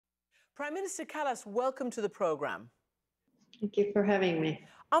Prime Minister Kallas, welcome to the program. Thank you for having me.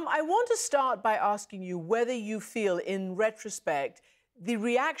 I want to start by asking you whether you feel, in retrospect, the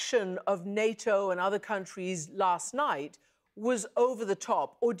reaction of NATO and other countries last night was over the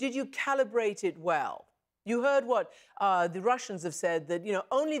top, or did you calibrate it well? You heard what the Russians have said, that,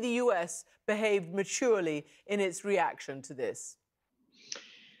 only the US behaved maturely in its reaction to this.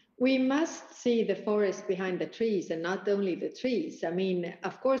 We must see the forest behind the trees and not only the trees. I mean,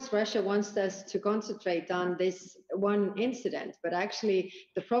 of course, Russia wants us to concentrate on this one incident, but actually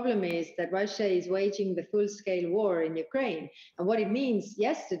the problem is that Russia is waging the full-scale war in Ukraine. And what it means,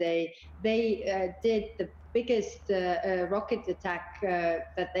 yesterday, they did the biggest rocket attack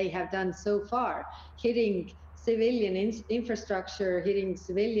that they have done so far, hitting civilian infrastructure, hitting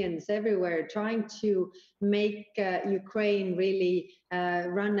civilians everywhere, trying to make Ukraine really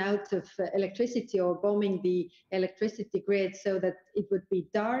run out of electricity, or bombing the electricity grid so that it would be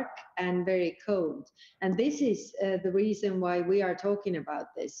dark and very cold. And this is the reason why we are talking about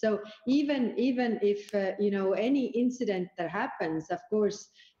this. So even if any incident that happens, of course,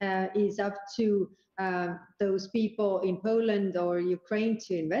 is up to those people in Poland or Ukraine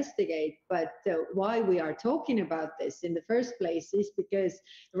to investigate. But why we are talking about this in the first place is because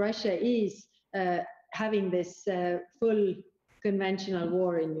Russia is having this full conventional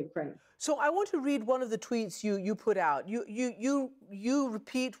war in Ukraine. So I want to read one of the tweets you put out. You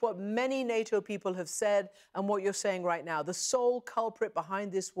repeat what many NATO people have said and what you're saying right now. The sole culprit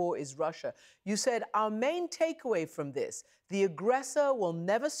behind this war is Russia. You said, our main takeaway from this, the aggressor will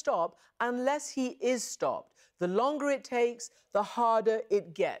never stop unless he is stopped. The longer it takes, the harder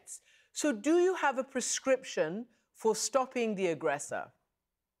it gets. So do you have a prescription for stopping the aggressor?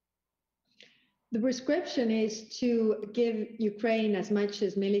 The prescription is to give Ukraine as much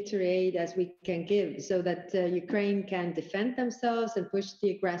as military aid as we can give, so that Ukraine can defend themselves and push the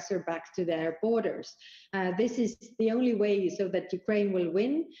aggressor back to their borders. This is the only way so that Ukraine will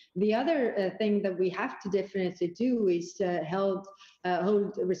win. The other thing that we have to definitely do is hold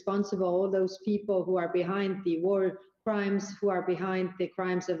responsible all those people who are behind the war crimes, who are behind the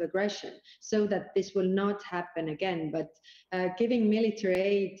crimes of aggression, so that this will not happen again. But giving military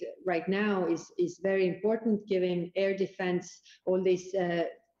aid right now is very important, giving air defense, all these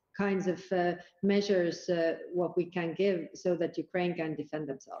kinds of measures, what we can give so that Ukraine can defend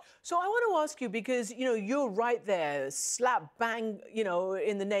themselves. So I want to ask you, because, you're right there, slap bang,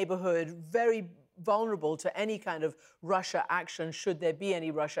 in the neighborhood, very vulnerable to any kind of Russia action, should there be any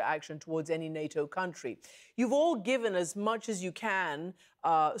Russia action towards any NATO country. You've all given as much as you can.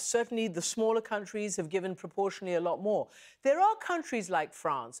 Certainly the smaller countries have given proportionally a lot more. There are countries like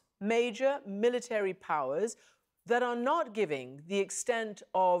France, major military powers, that are not giving the extent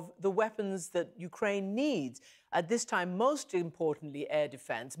of the weapons that Ukraine needs. At this time, most importantly, air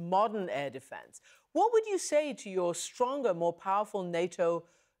defense, modern air defense. What would you say to your stronger, more powerful NATO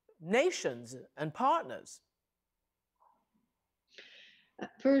nations and partners?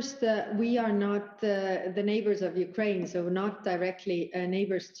 First, we are not the neighbors of Ukraine, so not directly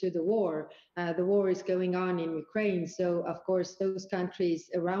neighbors to the war. The war is going on in Ukraine, so of course those countries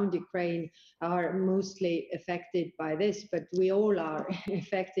around Ukraine are mostly affected by this, but we all are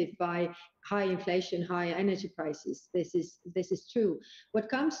affected by high inflation, high energy prices. This is true. What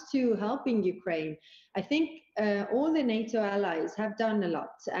comes to helping Ukraine, I think all the NATO allies have done a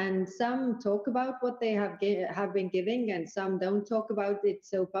lot, and some talk about what they have been giving, and some don't talk about it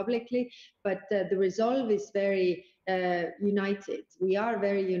so publicly. But the resolve is very united. We are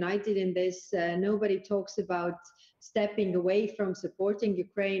very united in this. Nobody talks about stepping away from supporting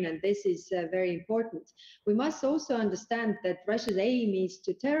Ukraine, and this is very important. We must also understand that Russia's aim is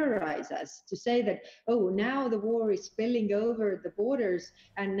to terrorize us, to say that, oh, now the war is spilling over the borders,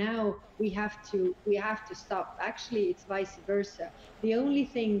 and now we have to stop. Actually, it's vice versa. The only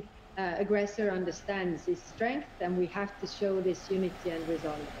thing aggressor understands is strength, and we have to show this unity and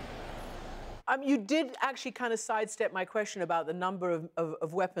resolve. You did actually kind of sidestep my question about the number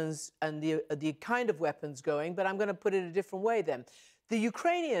of weapons and the kind of weapons going, but I'm going to put it a different way then. The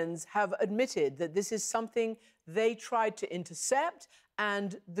Ukrainians have admitted that this is something they tried to intercept,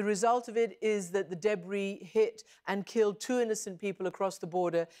 and the result of it is that the debris hit and killed 2 innocent people across the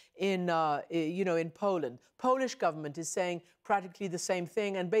border in Poland. Polish government is saying practically the same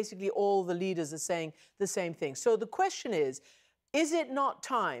thing, and basically all the leaders are saying the same thing. So the question is it not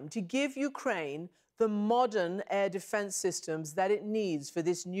time to give Ukraine the modern air defense systems that it needs for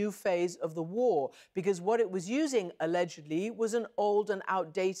this new phase of the war? Because what it was using, allegedly, was an old and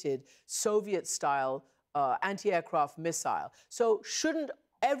outdated Soviet-style anti-aircraft missile. So shouldn't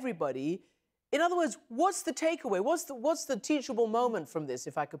everybody In other words, what's the takeaway? What's the teachable moment from this,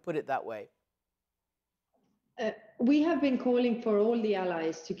 if I could put it that way? We have been calling for all the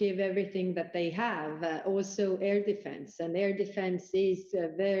allies to give everything that they have, also air defense. And air defense is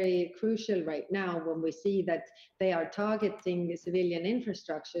very crucial right now when we see that they are targeting civilian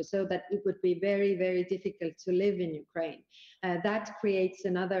infrastructure, so that it would be very, very difficult to live in Ukraine. That creates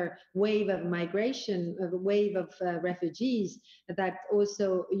another wave of migration, a wave of refugees that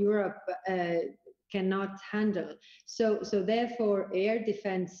also Europe cannot handle. So therefore, air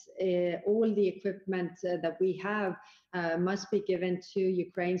defense, all the equipment that we have must be given to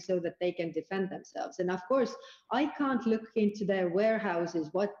Ukraine so that they can defend themselves. And of course, I can't look into their warehouses,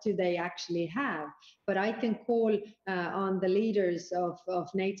 what do they actually have, but I can call on the leaders of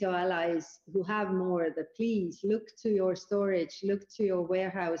NATO allies who have more, that please look to your storage, look to your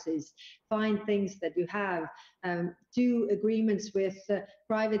warehouses, find things that you have, do agreements with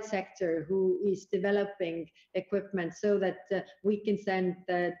private sector who is developing equipment so that we can send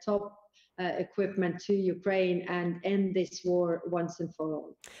the top equipment to Ukraine and end this war once and for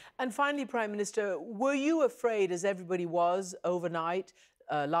all. And finally, Prime Minister, were you afraid, as everybody was overnight,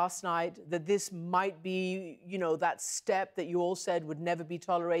 last night, that this might be, you know, that step that you all said would never be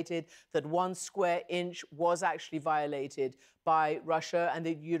tolerated, that 1 square inch was actually violated by Russia, and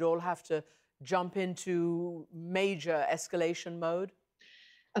that you'd all have to jump into major escalation mode?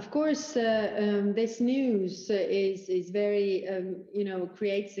 Of course, this news is very,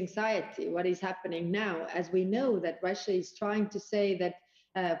 creates anxiety. What is happening now, as we know that Russia is trying to say that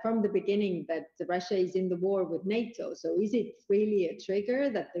from the beginning that Russia is in the war with NATO. So is it really a trigger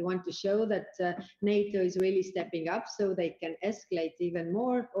that they want to show that NATO is really stepping up so they can escalate even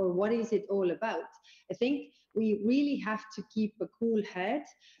more? Or what is it all about? I think we really have to keep a cool head,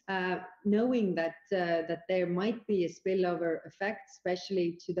 knowing that that there might be a spillover effect,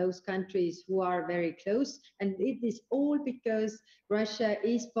 especially to those countries who are very close. And it is all because Russia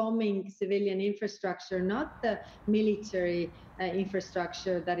is bombing civilian infrastructure, not the military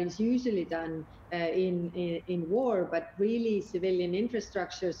infrastructure that is usually done in war, but really civilian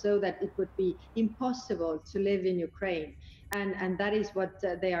infrastructure, so that it would be impossible to live in Ukraine. And that is what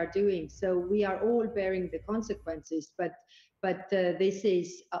they are doing. So we are all bearing the consequences, but this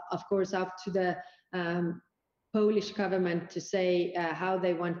is, of course, up to the Polish government to say how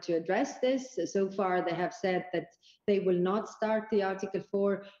they want to address this. So far, they have said that they will not start the Article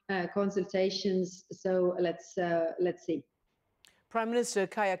 4 consultations. So let's see. Prime Minister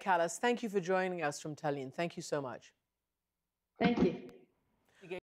Kaja Kallas, thank you for joining us from Tallinn. Thank you so much. Thank you.